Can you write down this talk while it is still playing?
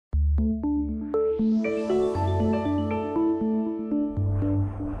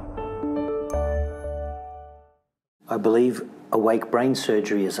I believe awake brain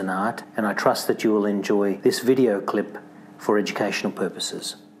surgery is an art, and I trust that you will enjoy this video clip for educational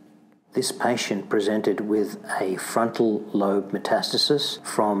purposes. This patient presented with a frontal lobe metastasis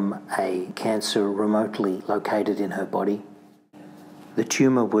from a cancer remotely located in her body. The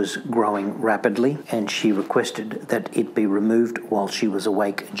tumour was growing rapidly, and she requested that it be removed while she was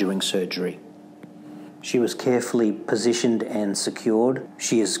awake during surgery. She was carefully positioned and secured.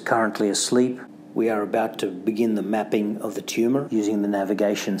 She is currently asleep. We are about to begin the mapping of the tumour using the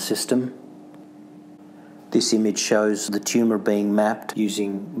navigation system. This image shows the tumour being mapped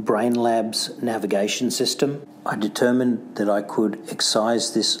using BrainLab's navigation system. I determined that I could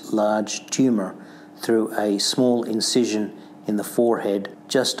excise this large tumour through a small incision in the forehead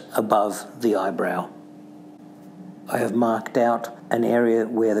just above the eyebrow. I have marked out an area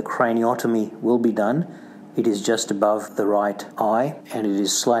where the craniotomy will be done. It is just above the right eye, and it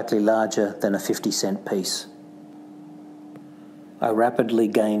is slightly larger than a 50-cent piece. I rapidly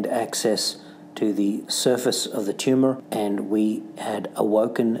gained access to the surface of the tumour, and we had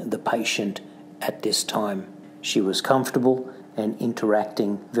awoken the patient at this time. She was comfortable and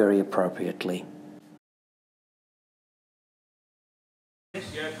interacting very appropriately.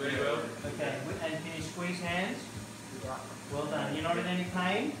 Yeah, very well. Okay, and can you squeeze hands? Yeah. Well done. You're not in any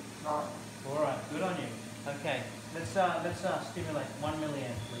pain? No. All right, good on you. Okay, let's stimulate 1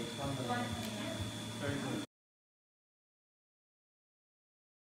 milliamp, please. 1 milliamp. Very good.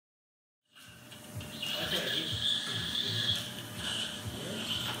 Okay.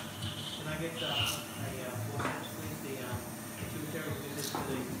 Can I get a format, please? The pituitary visit to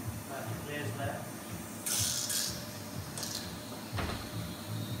there's that.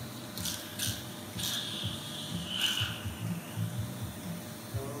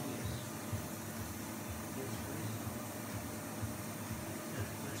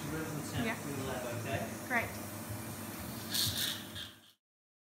 Yeah. Okay? Great.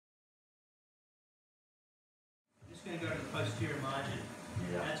 I'm just going to go to the posterior margin.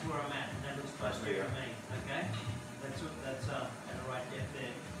 Yeah. That's where I'm at. That looks posterior to me. Okay? That's at the right depth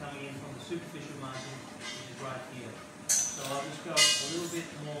there. Coming in from the superficial margin, which is right here. So I'll just go a little bit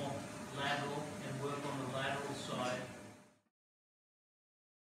more lateral and work on the lateral side.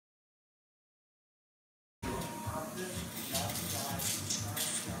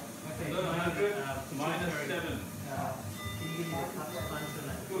 Okay, minus 7. Can you give me the cups punch on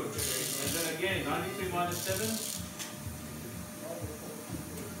that? Good. And then again, 92 minus 7.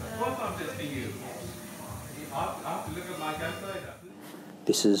 What I'm testing you? I have to look at my calculator.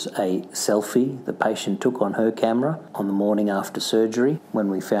 This is a selfie the patient took on her camera on the morning after surgery when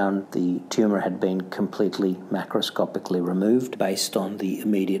we found the tumour had been completely macroscopically removed based on the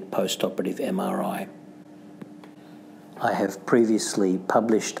immediate post-operative MRI. I have previously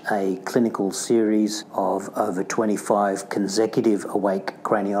published a clinical series of over 25 consecutive awake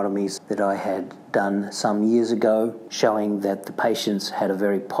craniotomies that I had done some years ago, showing that the patients had a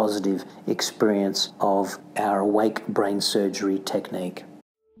very positive experience of our awake brain surgery technique.